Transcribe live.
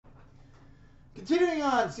Continuing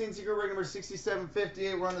on, CNC Group break number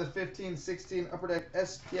 6758. We're on to the 1516 Upper Deck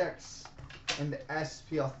SPX and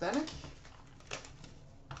SP Authentic.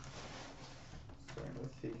 Starting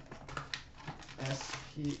with the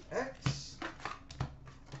SPX.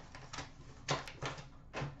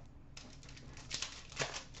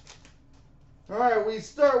 Alright, we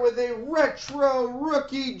start with a retro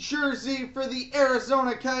rookie jersey for the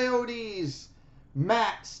Arizona Coyotes,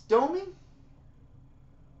 Max Domi.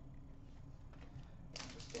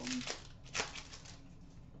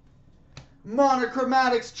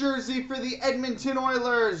 Monochromatics jersey for the Edmonton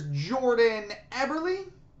Oilers, Jordan Eberle.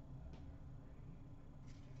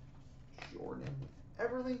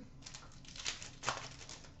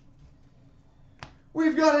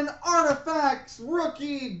 We've got an Artifacts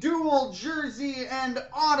rookie dual jersey and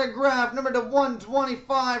autograph number to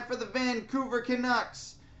 125 for the Vancouver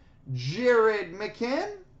Canucks, Jared McCann.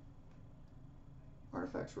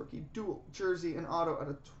 Artifacts rookie dual jersey and auto out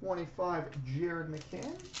of 25, Jared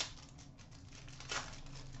McCann.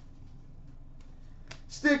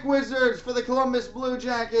 Stick Wizards for the Columbus Blue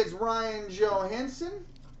Jackets, Ryan Johansson.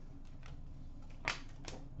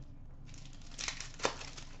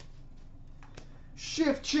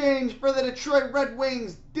 Shift change for the Detroit Red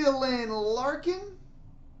Wings, Dylan Larkin.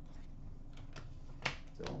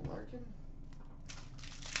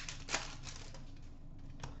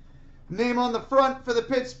 Name on the front for the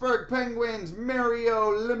Pittsburgh Penguins,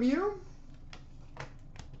 Mario Lemieux.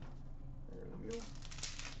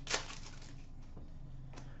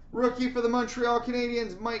 Rookie for the Montreal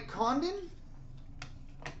Canadiens, Mike Condon.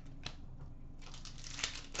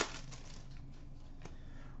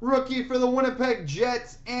 Rookie for the Winnipeg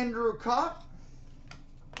Jets, Andrew Kopp.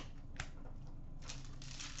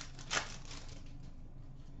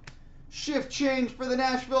 Shift change for the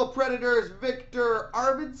Nashville Predators, Victor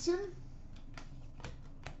Arvidsson.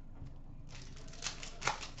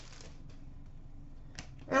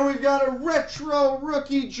 And we've got a retro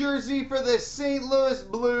rookie jersey for the St. Louis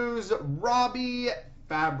Blues, Robbie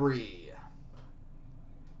Fabry.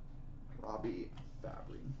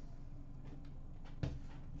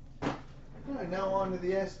 All right, now on to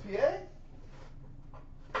the SPA.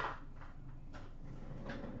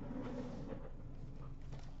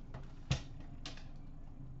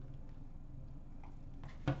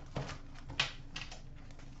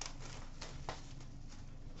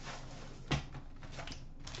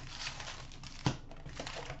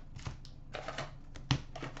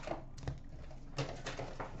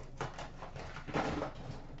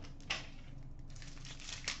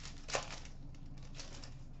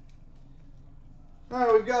 All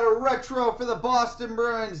right, we've got a retro for the Boston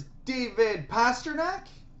Bruins, David Pastrnak.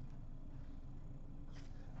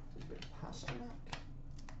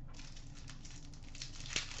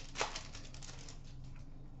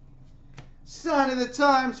 Sign of the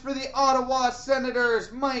Times for the Ottawa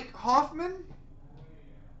Senators, Mike Hoffman.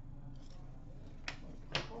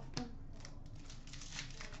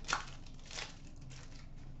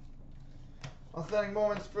 Authentic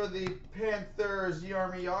moments for the Panthers,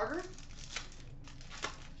 Jaromir Jagr.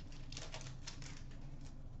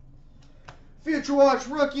 Future Watch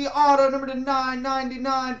rookie auto number to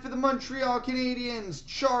 999 for the Montreal Canadiens,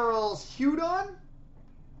 Charles Hudon.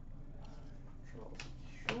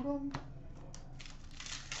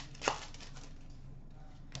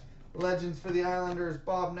 Legends for the Islanders,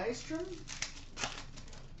 Bob Nystrom.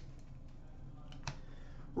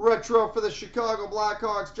 Retro for the Chicago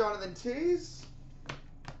Blackhawks, Jonathan Toews.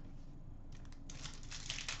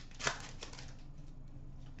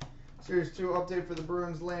 Series 2 update for the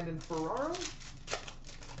Bruins, Landon Ferraro.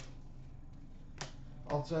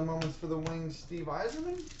 Ultimate moments for the Wings, Steve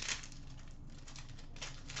Yzerman.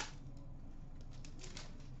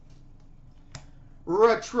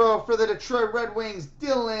 Retro for the Detroit Red Wings,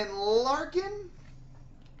 Dylan Larkin.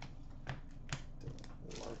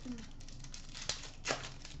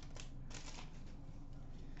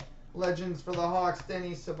 Legends for the Hawks,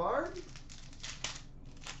 Denny Savard.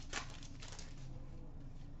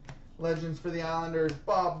 Legends for the Islanders,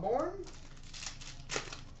 Bob Bourne.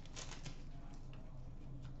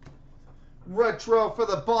 Retro for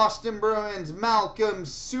the Boston Bruins, Malcolm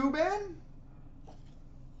Subban.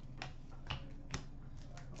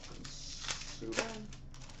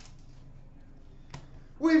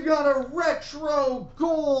 We've got a retro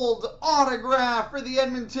gold autograph for the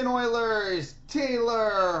Edmonton Oilers,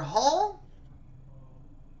 Taylor Hall.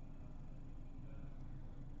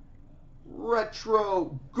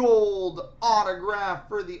 Retro gold autograph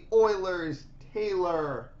for the Oilers,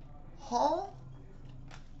 Taylor Hall.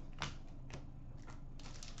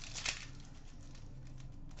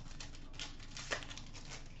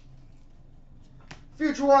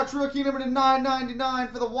 Future Watch rookie number to 999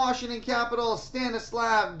 for the Washington Capitals,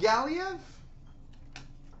 Stanislav Galiev.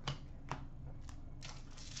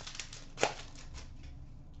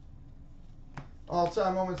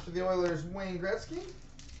 All-time moments for the Oilers, Wayne Gretzky.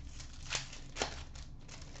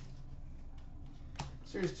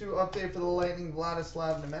 Series 2 update for the Lightning,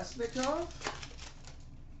 Vladislav Namestnikov.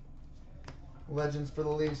 Legends for the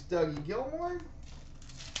Leafs, Dougie Gilmour.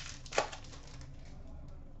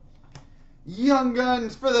 Young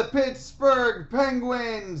Guns for the Pittsburgh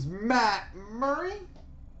Penguins, Matt Murray.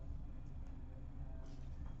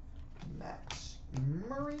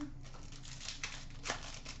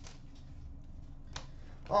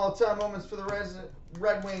 All-time moments for the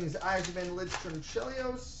Red Wings, Yzerman, Lidstrom,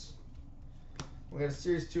 Chelios. We got a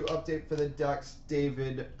Series 2 update for the Ducks,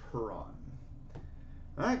 David Perron.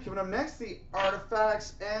 All right, coming up next, the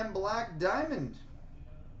Artifacts and Black Diamond.